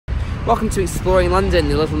Welcome to Exploring London,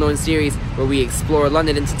 the little known series where we explore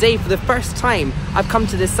London. And today, for the first time, I've come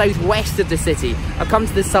to the southwest of the city. I've come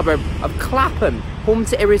to the suburb of Clapham, home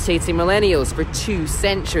to irritating millennials for 2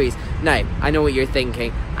 centuries. Now, I know what you're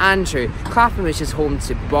thinking. Andrew, Clapham is just home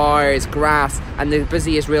to bars, grass, and the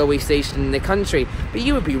busiest railway station in the country. But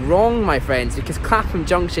you would be wrong, my friends, because Clapham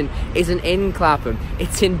Junction isn't in Clapham,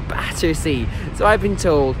 it's in Battersea. So I've been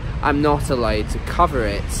told I'm not allowed to cover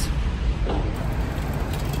it.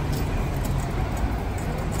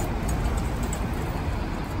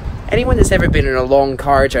 Anyone that's ever been on a long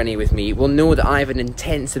car journey with me will know that I have an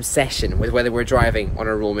intense obsession with whether we're driving on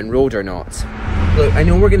a Roman road or not. Look, I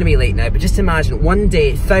know we're going to be late now, but just imagine one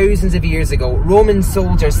day, thousands of years ago, Roman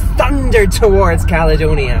soldiers thundered towards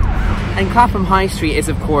Caledonia. And Clapham High Street is,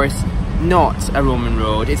 of course, not a Roman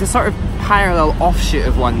road. It's a sort of parallel offshoot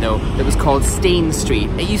of one, though, that was called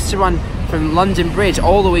Sainsburys. It used to run from London Bridge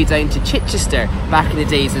all the way down to Chichester back in the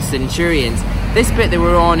days of Centurions. This bit that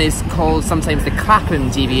we're on is called sometimes the Clapham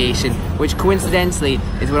deviation, which coincidentally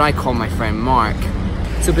is what I call my friend Mark.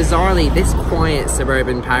 So bizarrely, this quiet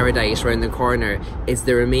suburban paradise round the corner is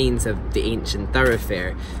the remains of the ancient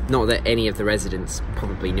thoroughfare. Not that any of the residents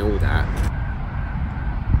probably know that.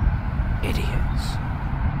 Idiots.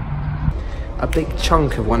 A big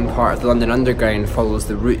chunk of one part of the London Underground follows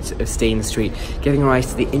the route of Stane Street, giving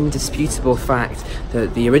rise to the indisputable fact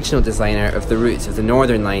that the original designer of the route of the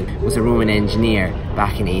Northern Line was a Roman engineer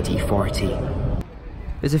back in AD 40.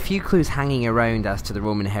 There's a few clues hanging around as to the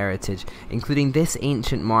Roman heritage, including this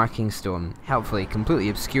ancient marking stone, helpfully completely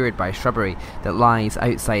obscured by shrubbery, that lies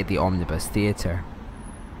outside the Omnibus Theatre.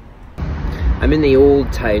 I'm in the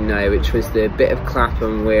old town now, which was the bit of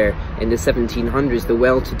Clapham where in the 1700s the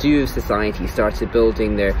well-to-do of society started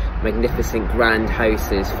building their magnificent grand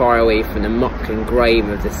houses far away from the muck and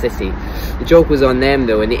grime of the city. The joke was on them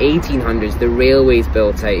though. In the 1800s the railways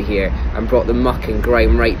built out here and brought the muck and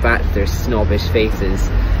grime right back to their snobbish faces.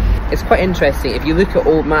 It's quite interesting, if you look at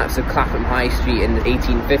old maps of Clapham High Street in the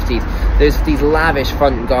 1850s, there's these lavish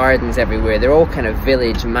front gardens everywhere. They're all kind of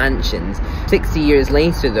village mansions. 60 years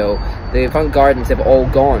later though, the front gardens have all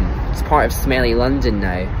gone. It's part of smelly London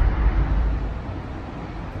now.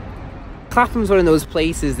 Clapham's one of those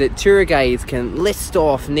places that tour guides can list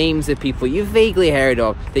off names of people you've vaguely heard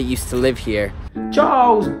of that used to live here.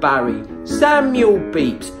 Charles Barry, Samuel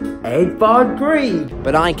Pepys, Edvard Grieg.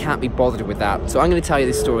 But I can't be bothered with that, so I'm going to tell you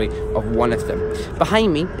the story of one of them.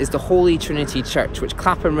 Behind me is the Holy Trinity Church, which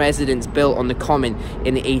Clapham residents built on the Common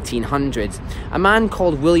in the 1800s. A man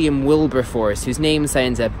called William Wilberforce, whose name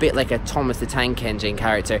sounds a bit like a Thomas the Tank Engine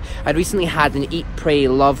character, had recently had an eat, pray,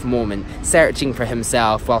 love moment, searching for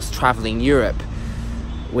himself whilst travelling Europe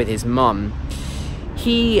with his mum.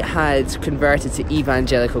 He had converted to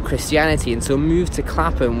evangelical Christianity and so moved to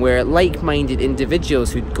Clapham, where like-minded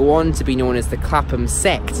individuals who'd go on to be known as the Clapham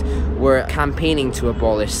sect were campaigning to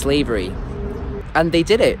abolish slavery. And they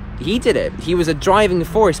did it. He did it. He was a driving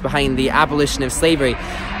force behind the abolition of slavery.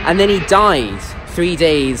 And then he died 3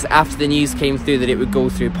 days after the news came through that it would go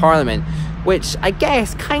through Parliament, which I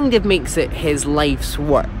guess kind of makes it his life's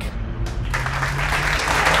work.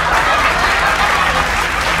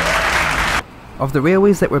 Of the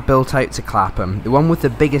railways that were built out to Clapham, the one with the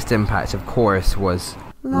biggest impact, of course, was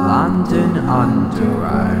London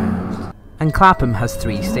Underground. And Clapham has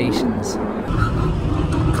 3 stations.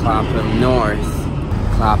 Clapham North,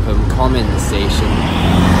 Clapham Common Station,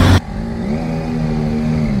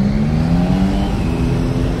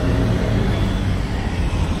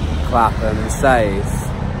 Clapham South.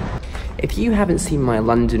 If you haven't seen my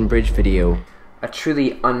London Bridge video, a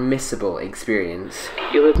truly unmissable experience.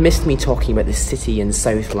 You'll have missed me talking about the City and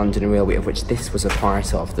South London Railway, of which this was a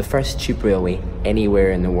part of, the first tube railway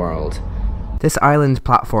anywhere in the world. This island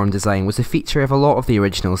platform design was a feature of a lot of the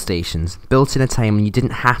original stations, built in a time when you didn't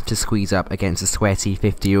have to squeeze up against a sweaty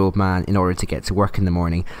 50-year-old man in order to get to work in the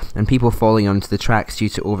morning, and people falling onto the tracks due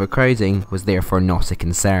to overcrowding was therefore not a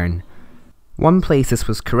concern. One place this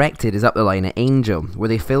was corrected is up the line at Angel, where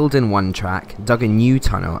they filled in one track, dug a new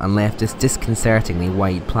tunnel and left this disconcertingly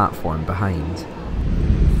wide platform behind.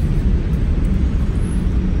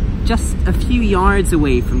 Just a few yards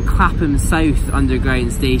away from Clapham South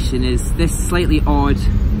Underground Station is this slightly odd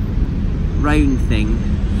round thing.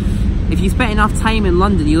 If you spent enough time in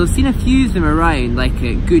London, you'll have seen a few of them around, like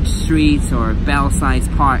at Good Street or Belsize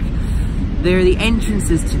Park. They're the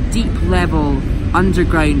entrances to deep-level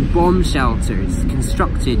underground bomb shelters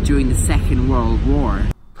constructed during the Second World War.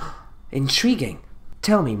 Intriguing.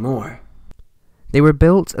 Tell me more. They were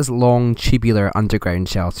built as long, tubular underground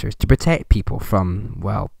shelters to protect people from,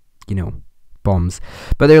 well, you know, bombs,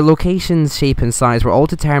 but their locations, shape and size were all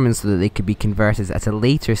determined so that they could be converted at a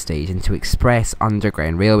later stage into express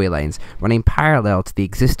underground railway lines, running parallel to the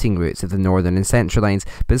existing routes of the Northern and Central lines,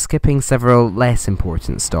 but skipping several less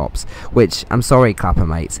important stops, which, I'm sorry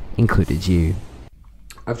Claphamites, included you.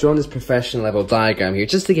 I've drawn this professional level diagram here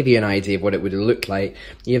just to give you an idea of what it would look like.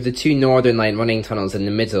 You have the two Northern Line running tunnels in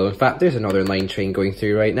the middle. In fact, there's a Northern Line train going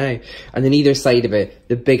through right now. And then either side of it,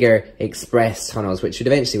 the bigger express tunnels, which would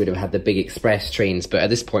have had the big express trains, but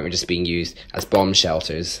at this point were just being used as bomb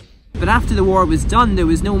shelters. But after the war was done, there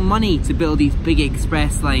was no money to build these big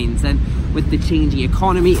express lines, and with the changing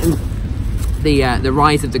economy and the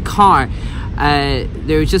rise of the car,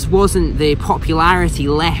 there just wasn't the popularity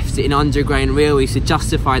left in underground railways to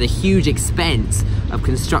justify the huge expense of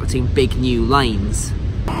constructing big new lines.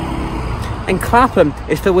 And Clapham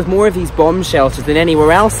is filled with more of these bomb shelters than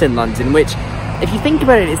anywhere else in London, which, if you think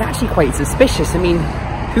about it, is actually quite suspicious. I mean,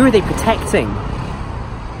 who are they protecting?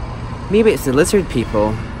 Maybe it's the lizard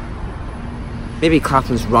people. Maybe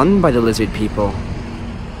Clapham's run by the lizard people.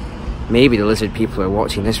 Maybe the lizard people are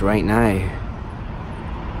watching this right now.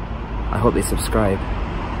 I hope they subscribe.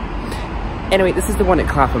 Anyway, this is the one at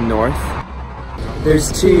Clapham North.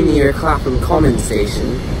 There's two near Clapham Common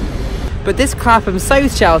Station. But this Clapham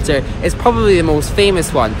South shelter is probably the most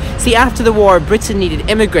famous one. See, after the war, Britain needed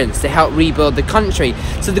immigrants to help rebuild the country.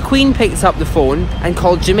 So the Queen picked up the phone and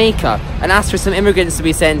called Jamaica and asked for some immigrants to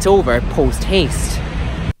be sent over post-haste.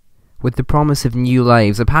 With the promise of new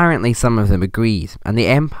lives, apparently some of them agreed, and the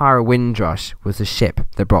Empire Windrush was the ship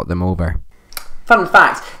that brought them over. Fun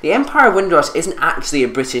fact, the Empire Windrush isn't actually a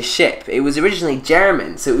British ship. It was originally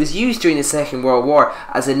German, so it was used during the Second World War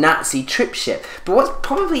as a Nazi troop ship. But what's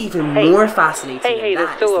probably even more fascinating than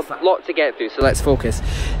that, there's still a lot to get through, so let's focus.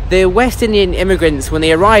 The West Indian immigrants, when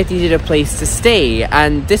they arrived, needed a place to stay,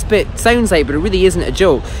 and this bit sounds like, but it really isn't a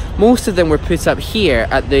joke. Most of them were put up here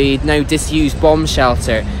at the now disused bomb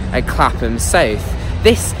shelter at Clapham South.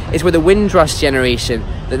 This is where the Windrush generation,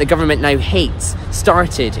 that the government now hates,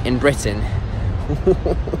 started in Britain.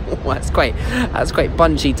 That's quite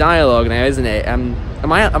punchy dialogue now, isn't it?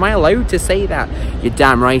 Am I allowed to say that? You're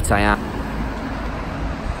damn right I am.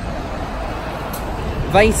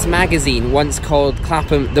 Vice magazine once called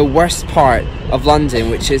Clapham the worst part of London,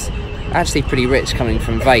 which is actually pretty rich coming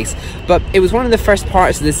from Vice. But it was one of the first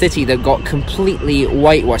parts of the city that got completely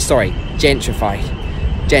whitewashed, gentrified.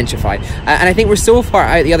 And I think we're so far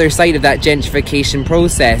out the other side of that gentrification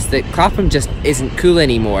process that Clapham just isn't cool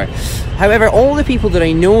anymore. However, all the people that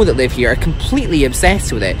I know that live here are completely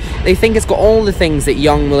obsessed with it. They think it's got all the things that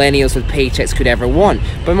young millennials with paychecks could ever want.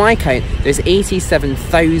 By my count, there's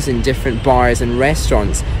 87,000 different bars and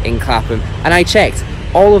restaurants in Clapham, and I checked,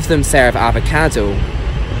 all of them serve avocado.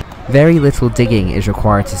 Very little digging is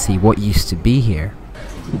required to see what used to be here.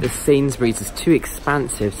 The Sainsburys is too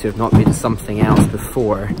expansive to have not been something else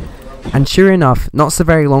before. And sure enough, not so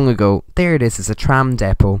very long ago, there it is as a tram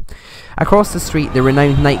depot. Across the street, the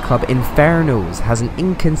renowned nightclub Infernos has an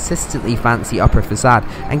inconsistently fancy upper facade,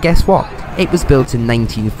 and guess what? It was built in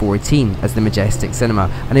 1914 as the Majestic Cinema,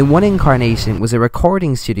 and in one incarnation was a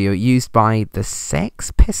recording studio used by the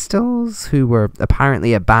Sex Pistols, who were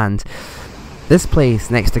apparently a band. This place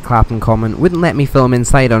next to Clapham Common wouldn't let me film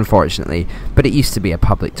inside, unfortunately, but it used to be a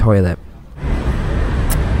public toilet.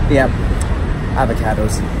 Yeah,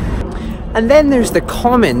 avocados. And then there's the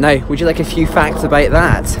Common. Now, would you like a few facts about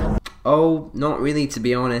that? Oh, not really, to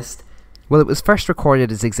be honest. Well, it was first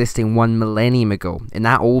recorded as existing 1 millennium ago in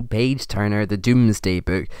that old page-turner, the Domesday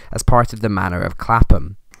Book, as part of the Manor of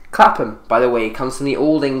Clapham. Clapham, by the way, comes from the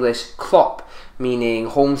Old English clop, meaning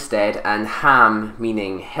homestead, and ham,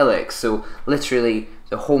 meaning hillock. So literally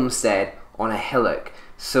the homestead on a hillock.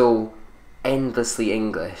 So endlessly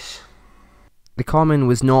English. The Common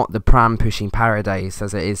was not the pram-pushing paradise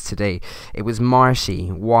as it is today. It was marshy,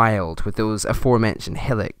 wild, with those aforementioned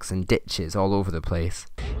hillocks and ditches all over the place.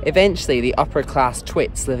 Eventually, the upper-class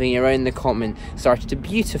twits living around the Common started to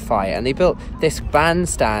beautify it, and they built this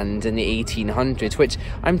bandstand in the 1800s, which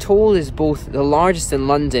I'm told is both the largest in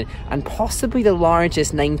London and possibly the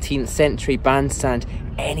largest 19th century bandstand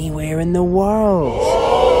anywhere in the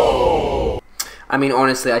world. I mean,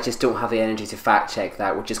 honestly, I just don't have the energy to fact-check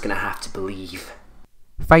that. We're just going to have to believe.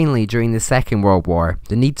 Finally, during the Second World War,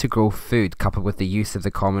 the need to grow food, coupled with the use of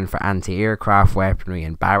the Common for anti-aircraft weaponry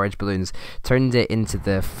and barrage balloons, turned it into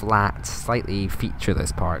the flat, slightly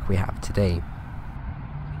featureless park we have today.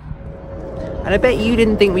 And I bet you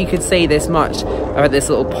didn't think we could say this much about this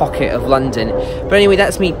little pocket of London. But anyway,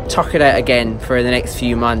 that's me tuckered out again for the next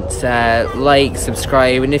few months. Like,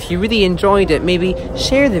 subscribe, and if you really enjoyed it, maybe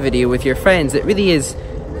share the video with your friends. It really is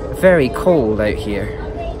very cold out here.